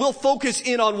nation. We'll focus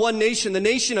in on one nation, the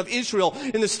nation of Israel,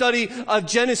 in the study of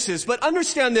Genesis. But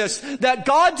understand this, that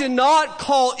God did not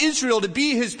call Israel to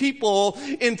be his people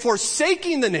in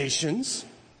forsaking the nations.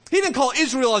 He didn't call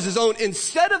Israel as his own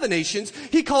instead of the nations.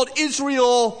 He called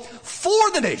Israel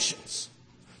for the nations,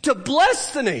 to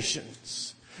bless the nations.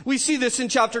 We see this in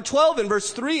chapter 12 in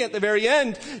verse 3 at the very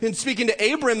end. In speaking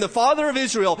to Abram, the father of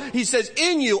Israel, he says,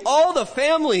 in you all the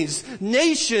families,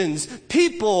 nations,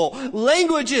 people,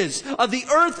 languages of the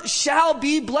earth shall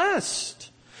be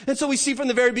blessed. And so we see from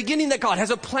the very beginning that God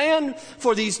has a plan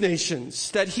for these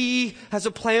nations, that he has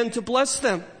a plan to bless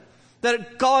them,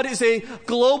 that God is a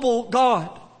global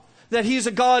God, that he is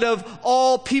a God of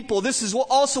all people. This is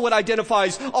also what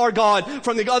identifies our God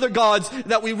from the other gods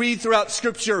that we read throughout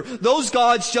Scripture. Those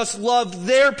gods just loved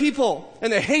their people,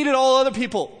 and they hated all other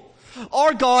people.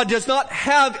 Our God does not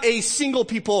have a single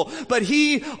people, but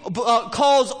he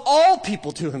calls all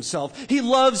people to himself. He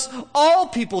loves all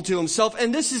people to himself,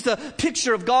 and this is the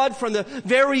picture of God from the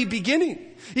very beginning.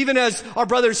 Even as our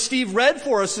brother Steve read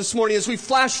for us this morning, as we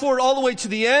flash forward all the way to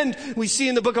the end, we see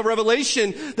in the book of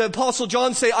Revelation, the Apostle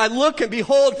John say, I look and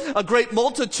behold a great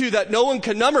multitude that no one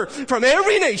can number, from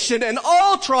every nation and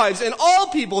all tribes and all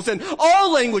peoples and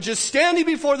all languages, standing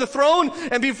before the throne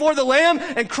and before the Lamb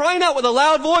and crying out with a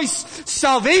loud voice,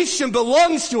 salvation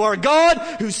belongs to our God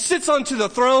who sits onto the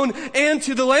throne and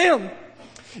to the Lamb.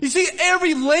 You see,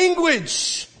 every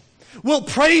language will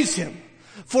praise him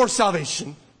for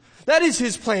salvation. That is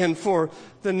his plan for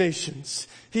the nations.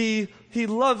 He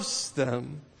loves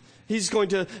them. He's going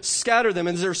to scatter them.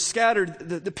 And as they're scattered,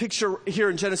 the picture here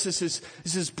in Genesis is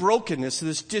this brokenness,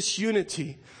 this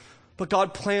disunity. But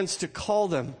God plans to call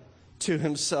them to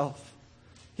himself.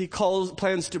 He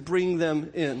plans to bring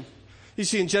them in. You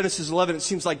see, in Genesis 11, it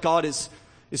seems like God is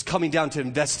coming down to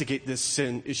investigate this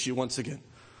sin issue once again.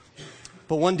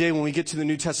 But one day when we get to the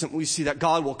New Testament, we see that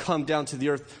God will come down to the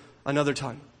earth another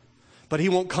time. But he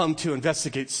won't come to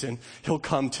investigate sin. He'll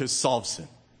come to solve sin.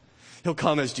 He'll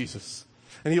come as Jesus.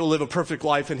 And he'll live a perfect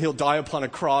life, and he'll die upon a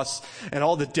cross. And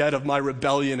all the debt of my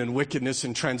rebellion and wickedness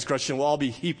and transgression will all be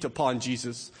heaped upon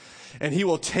Jesus. And he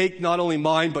will take not only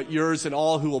mine, but yours and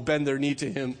all who will bend their knee to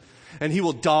him. And he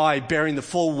will die bearing the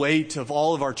full weight of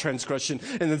all of our transgression.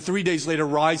 And then 3 days later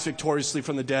rise victoriously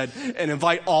from the dead and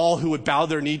invite all who would bow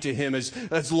their knee to him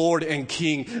as Lord and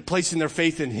King, placing their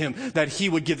faith in him, that he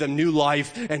would give them new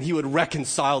life and he would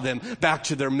reconcile them back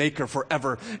to their Maker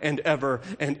forever and ever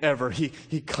and ever.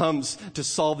 He comes to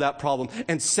solve that problem.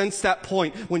 And since that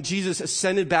point, when Jesus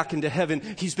ascended back into heaven,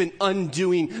 he's been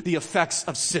undoing the effects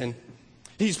of sin.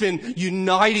 He's been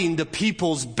uniting the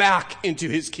peoples back into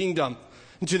his kingdom,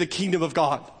 into the kingdom of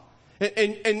God.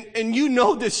 And you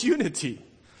know this unity.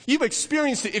 You've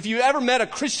experienced it if you ever met a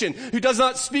Christian who does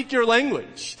not speak your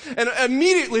language. And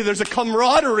immediately there's a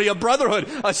camaraderie, a brotherhood,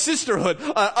 a sisterhood,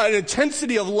 an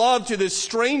intensity of love to this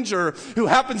stranger who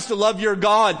happens to love your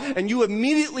God. And you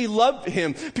immediately love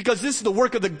him because this is the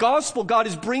work of the gospel. God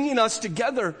is bringing us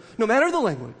together, no matter the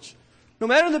language, no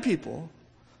matter the people.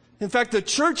 In fact, the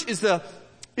church is the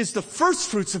first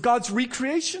fruits of God's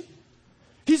recreation.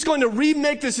 He's going to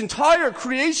remake this entire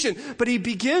creation, but he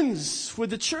begins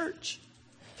with the church.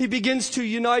 He begins to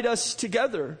unite us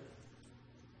together.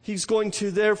 He's going to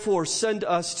therefore send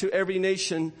us to every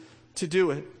nation to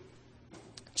do it.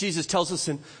 Jesus tells us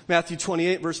in Matthew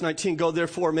 28 verse 19, go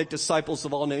therefore make disciples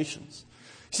of all nations.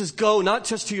 He says, go not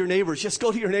just to your neighbors. Yes,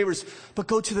 go to your neighbors, but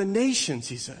go to the nations,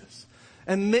 he says,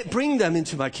 and bring them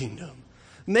into my kingdom.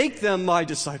 Make them my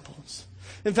disciples.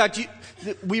 In fact,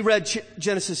 we read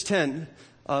Genesis 10.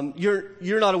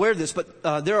 You're not aware of this, but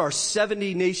there are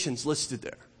 70 nations listed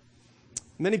there.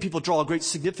 Many people draw a great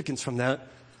significance from that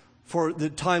for the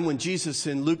time when Jesus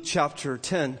in Luke chapter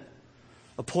 10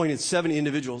 appointed 70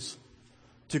 individuals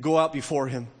to go out before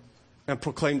him and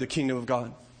proclaim the kingdom of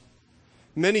God.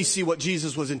 Many see what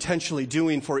Jesus was intentionally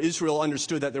doing, for Israel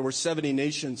understood that there were 70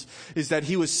 nations, is that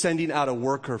he was sending out a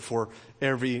worker for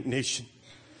every nation,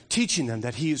 teaching them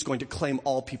that he is going to claim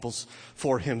all peoples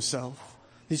for himself.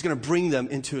 He's going to bring them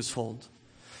into his fold.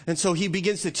 And so he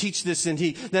begins to teach this, and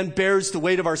he then bears the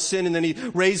weight of our sin, and then he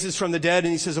raises from the dead,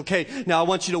 and he says, okay, now I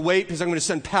want you to wait because I'm going to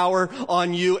send power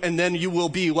on you, and then you will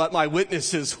be what my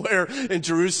witnesses, where in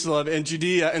Jerusalem and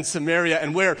Judea and Samaria,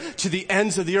 and where to the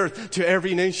ends of the earth, to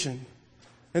every nation.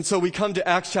 And so we come to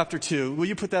Acts chapter 2. Will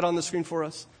you put that on the screen for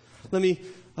us? We're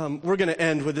going to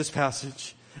end with this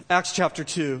passage. Acts chapter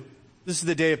 2. This is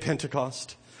the day of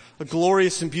Pentecost. A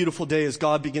glorious and beautiful day as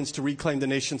God begins to reclaim the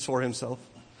nations for himself.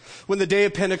 When the day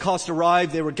of Pentecost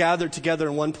arrived, they were gathered together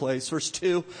in one place. Verse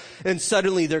 2, and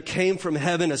suddenly there came from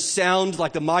heaven a sound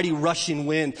like the mighty rushing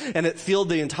wind, and it filled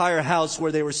the entire house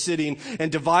where they were sitting,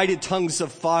 and divided tongues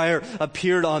of fire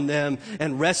appeared on them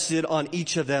and rested on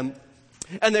each of them.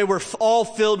 And they were all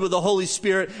filled with the Holy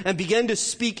Spirit and began to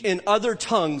speak in other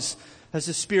tongues as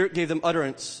the Spirit gave them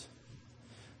utterance.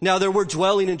 Now there were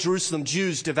dwelling in Jerusalem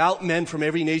Jews, devout men from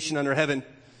every nation under heaven.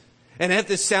 And at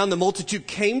this sound the multitude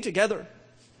came together.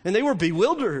 And they were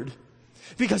bewildered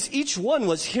because each one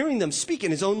was hearing them speak in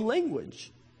his own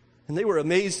language. And they were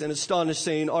amazed and astonished,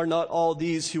 saying, are not all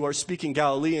these who are speaking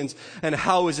Galileans? And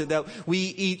how is it that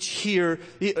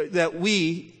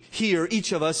we hear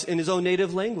each of us in his own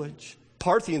native language?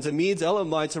 Parthians and Medes,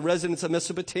 Elamites, and residents of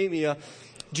Mesopotamia,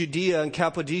 Judea and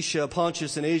Cappadocia,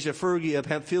 Pontus and Asia, Phrygia,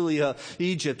 Pamphylia,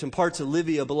 Egypt, and parts of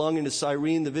Libya belonging to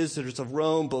Cyrene, the visitors of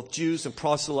Rome, both Jews and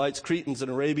proselytes, Cretans and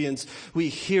Arabians, we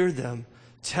hear them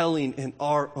telling in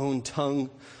our own tongue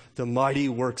the mighty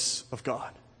works of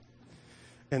God.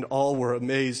 And all were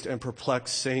amazed and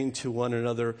perplexed, saying to one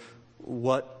another,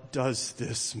 what does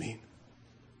this mean?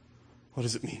 What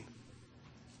does it mean?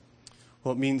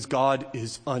 Well, it means God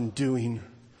is undoing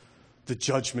the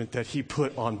judgment that he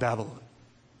put on Babylon.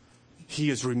 He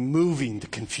is removing the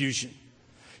confusion.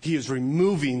 He is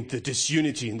removing the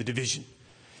disunity and the division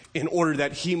in order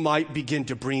that he might begin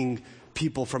to bring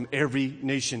people from every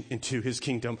nation into his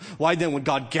kingdom. Why then would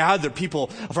God gather people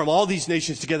from all these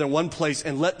nations together in one place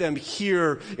and let them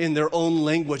hear in their own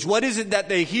language? What is it that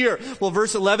they hear? Well,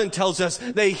 verse 11 tells us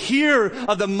they hear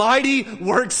of the mighty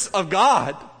works of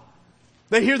God.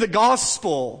 They hear the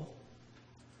gospel.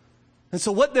 And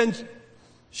so what then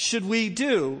should we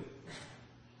do?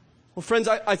 Well, friends,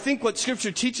 I think what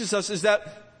Scripture teaches us is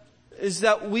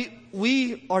that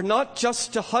we are not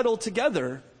just to huddle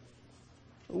together.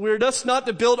 We're just not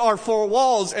to build our four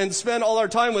walls and spend all our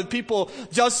time with people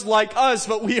just like us,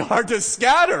 but we are to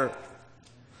scatter.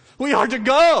 We are to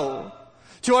go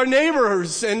to our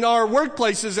neighbors and our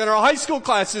workplaces and our high school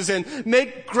classes and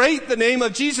make great the name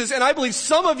of Jesus. And I believe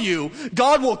some of you,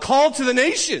 God will call to the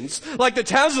nations like the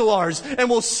Tazalars and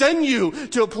will send you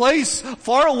to a place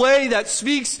far away that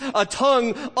speaks a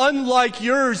tongue unlike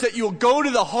yours, that you'll go to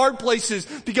the hard places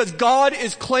because God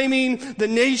is claiming the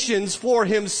nations for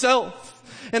himself.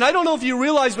 And I don't know if you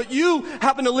realize, but you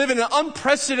happen to live in an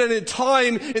unprecedented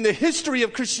time in the history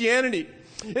of Christianity.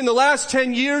 In the last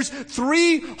 10 years,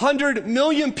 300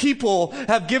 million people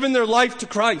have given their life to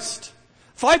Christ.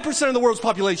 5% of the world's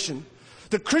population.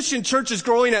 The Christian church is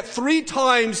growing at 3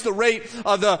 times the rate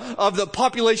of the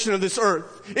population of this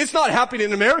earth. It's not happening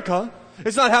in America.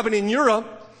 It's not happening in Europe,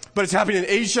 but it's happening in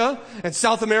Asia and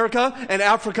South America and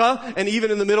Africa and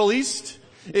even in the Middle East.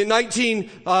 In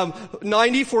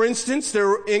 1990, for instance,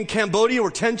 in Cambodia were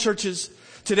 10 churches.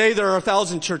 Today there are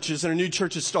 1,000 churches, and a new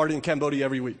church is starting in Cambodia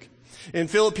every week. In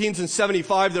Philippines in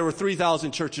 75, there were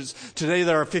 3,000 churches. Today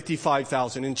there are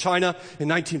 55,000. In China, in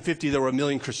 1950, there were 1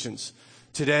 million Christians.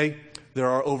 Today, there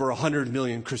are over 100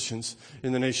 million Christians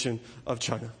in the nation of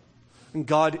China. And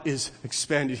God is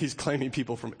expanding. He's claiming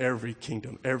people from every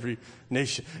kingdom, every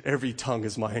nation, every tongue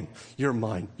is mine. You're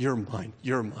mine, you're mine,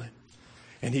 you're mine.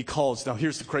 And he calls, now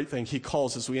here's the great thing, he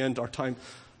calls, as we end our time,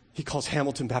 he calls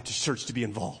Hamilton Baptist Church to be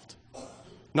involved.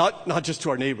 Not just to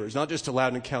our neighbors, not just to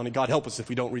Loudoun County. God help us if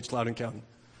we don't reach Loudoun County.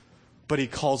 But he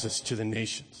calls us to the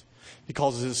nations. He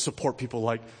calls us to support people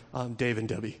like Dave and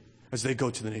Debbie as they go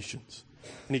to the nations.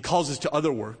 And he calls us to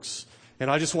other works.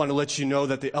 And I just want to let you know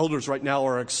that the elders right now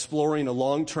are exploring a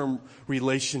long-term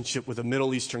relationship with a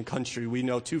Middle Eastern country. We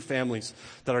know 2 families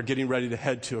that are getting ready to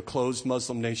head to a closed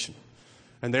Muslim nation.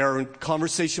 And they are in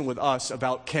conversation with us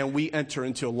about, can we enter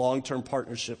into a long-term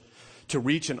partnership to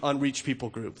reach an unreached people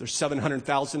group. There's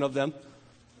 700,000 of them.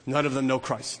 None of them know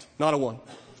Christ. Not a one.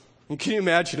 And can you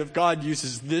imagine if God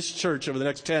uses this church over the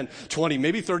next 10, 20,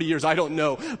 maybe 30 years, I don't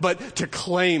know, but to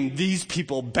claim these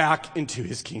people back into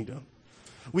his kingdom?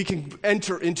 We can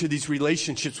enter into these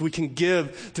relationships. We can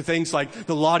give to things like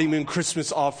the Lottie Moon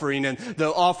Christmas offering and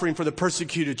the offering for the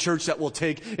persecuted church that we'll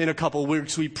take in a couple of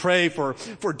weeks. We pray for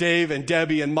Dave and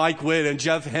Debbie and Mike Witt and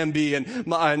Jeff Hemby and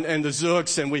the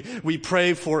Zooks. And we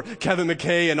pray for Kevin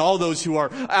McKay and all those who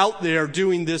are out there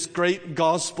doing this great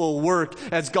gospel work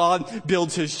as God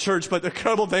builds his church. But the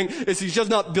incredible thing is he's just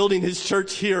not building his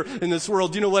church here in this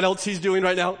world. Do you know what else he's doing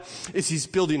right now? He's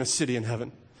building a city in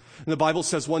heaven. And the Bible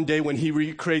says one day when he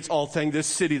recreates all things, this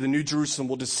city, the New Jerusalem,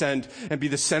 will descend and be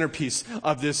the centerpiece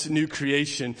of this new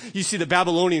creation. You see, the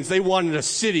Babylonians, they wanted a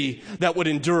city that would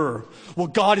endure. Well,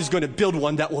 God is going to build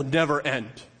one that will never end.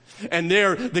 And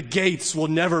there, the gates will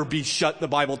never be shut, the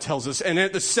Bible tells us. And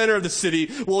at the center of the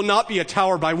city will not be a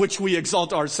tower by which we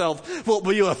exalt ourselves, but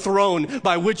will be a throne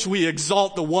by which we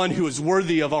exalt the one who is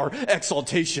worthy of our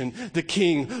exaltation, the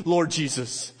King, Lord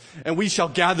Jesus. And we shall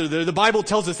gather there. The Bible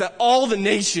tells us that all the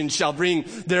nations shall bring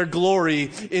their glory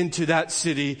into that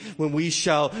city when we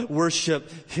shall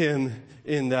worship him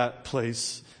in that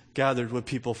place, gathered with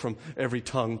people from every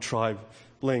tongue, tribe,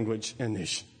 language, and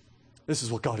nation. This is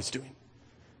what God is doing.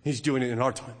 He's doing it in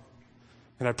our time.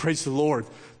 And I praise the Lord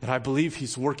that I believe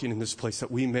he's working in this place,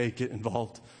 that we may get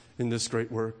involved in this great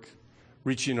work,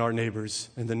 reaching our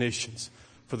neighbors and the nations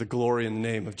for the glory and the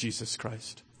name of Jesus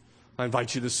Christ. I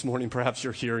invite you this morning, perhaps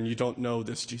you're here and you don't know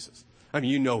this Jesus. I mean,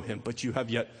 you know him, but you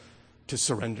have yet to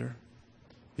surrender.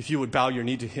 If you would bow your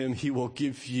knee to him, he will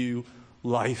give you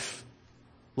life.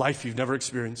 Life you've never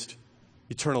experienced.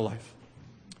 Eternal life.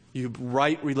 You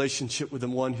right relationship with the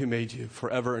one who made you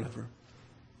forever and ever.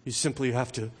 You simply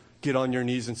have to get on your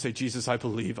knees and say, Jesus, I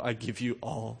believe, I give you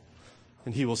all,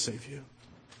 and he will save you.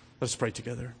 Let's pray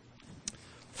together.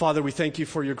 Father, we thank you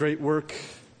for your great work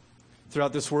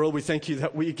throughout this world. We thank you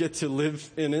that we get to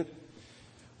live in it.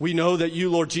 We know that you,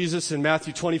 Lord Jesus, in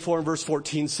Matthew 24 and verse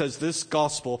 14 says, this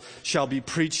gospel shall be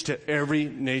preached to every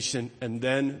nation, and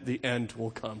then the end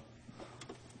will come.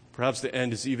 Perhaps the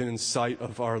end is even in sight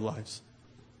of our lives.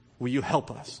 Will you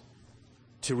help us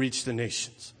to reach the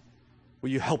nations? Will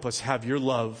you help us have your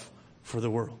love for the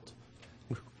world?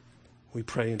 We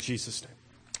pray in Jesus'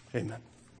 name. Amen.